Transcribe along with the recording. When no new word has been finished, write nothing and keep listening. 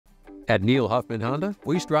At Neil Huffman Honda,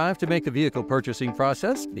 we strive to make the vehicle purchasing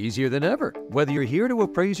process easier than ever. Whether you're here to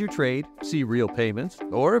appraise your trade, see real payments,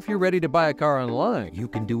 or if you're ready to buy a car online, you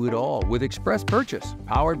can do it all with Express Purchase,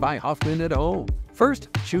 powered by Huffman at home. First,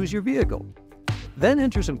 choose your vehicle. Then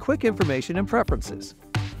enter some quick information and preferences.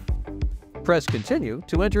 Press Continue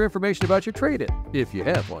to enter information about your trade-in, if you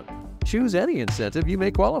have one. Choose any incentive you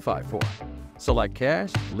may qualify for. Select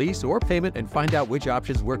cash, lease, or payment and find out which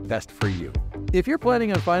options work best for you. If you're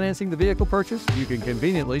planning on financing the vehicle purchase, you can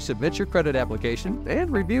conveniently submit your credit application and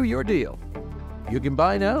review your deal. You can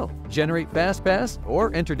buy now, generate FastPass,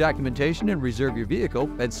 or enter documentation and reserve your vehicle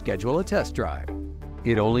and schedule a test drive.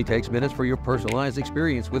 It only takes minutes for your personalized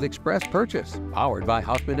experience with Express Purchase, powered by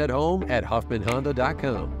Huffman at home at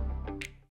huffmanhonda.com.